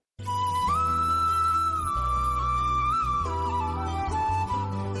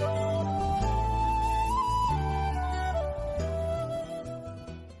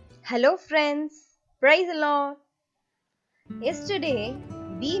Hello, friends. Praise the Lord. Yesterday,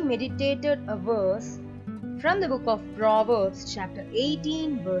 we meditated a verse from the book of Proverbs, chapter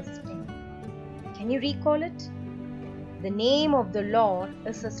 18, verse 10. Can you recall it? The name of the Lord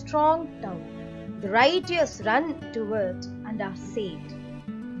is a strong tower. The righteous run to it and are saved.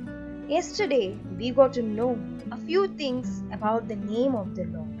 Yesterday, we got to know a few things about the name of the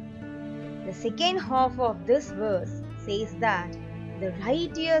Lord. The second half of this verse says that the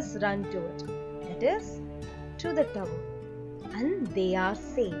righteous run to it, that is, to the tower, and they are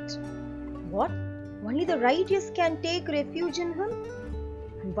saved. What? Only the righteous can take refuge in Him?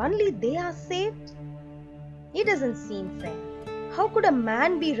 And only they are saved? It doesn't seem fair. How could a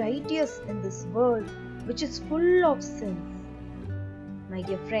man be righteous in this world which is full of sins? My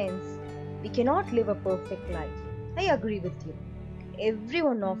dear friends, we cannot live a perfect life. I agree with you. Every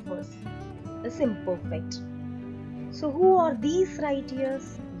one of us is imperfect. So who are these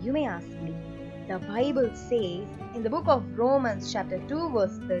righteous? You may ask me. The Bible says in the book of Romans chapter 2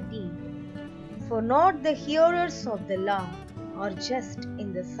 verse 13, "For not the hearers of the law are just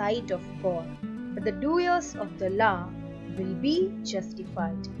in the sight of God, but the doers of the law will be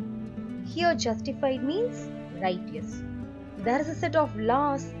justified." Here justified means righteous. There is a set of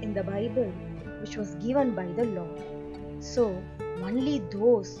laws in the Bible which was given by the Lord. So only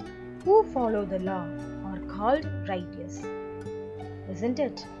those who follow the law are called righteous. Isn't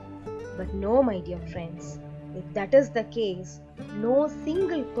it? But no, my dear friends, if that is the case, no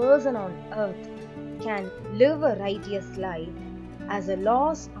single person on earth can live a righteous life, as the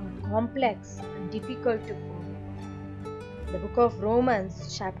laws are complex and difficult to follow. The book of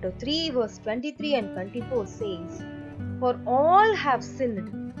Romans chapter 3 verse 23 and 24 says, "For all have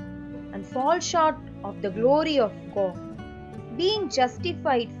sinned and fall short of the glory of God, being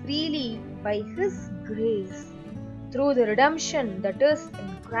justified freely by His grace through the redemption that is in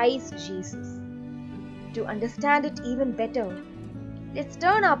Christ Jesus." To understand it even better, let's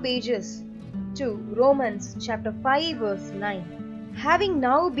turn our pages to Romans chapter 5 verse 9. "Having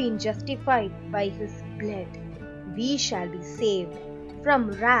now been justified by His blood, we shall be saved from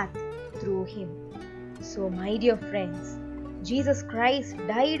wrath through Him." So, my dear friends, Jesus Christ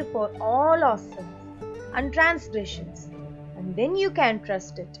died for all our sins and transgressions. And when you can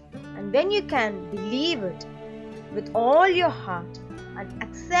trust it, and when you can believe it with all your heart and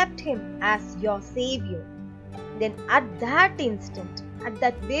accept Him as your Savior, then at that instant, at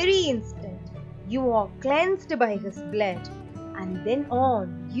that very instant, you are cleansed by His blood, and then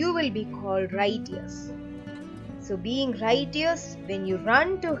on you will be called righteous. So being righteous, when you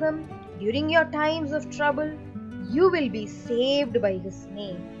run to Him during your times of trouble, you will be saved by His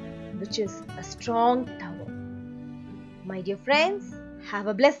name, which is a strong tower. My dear friends, have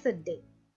a blessed day.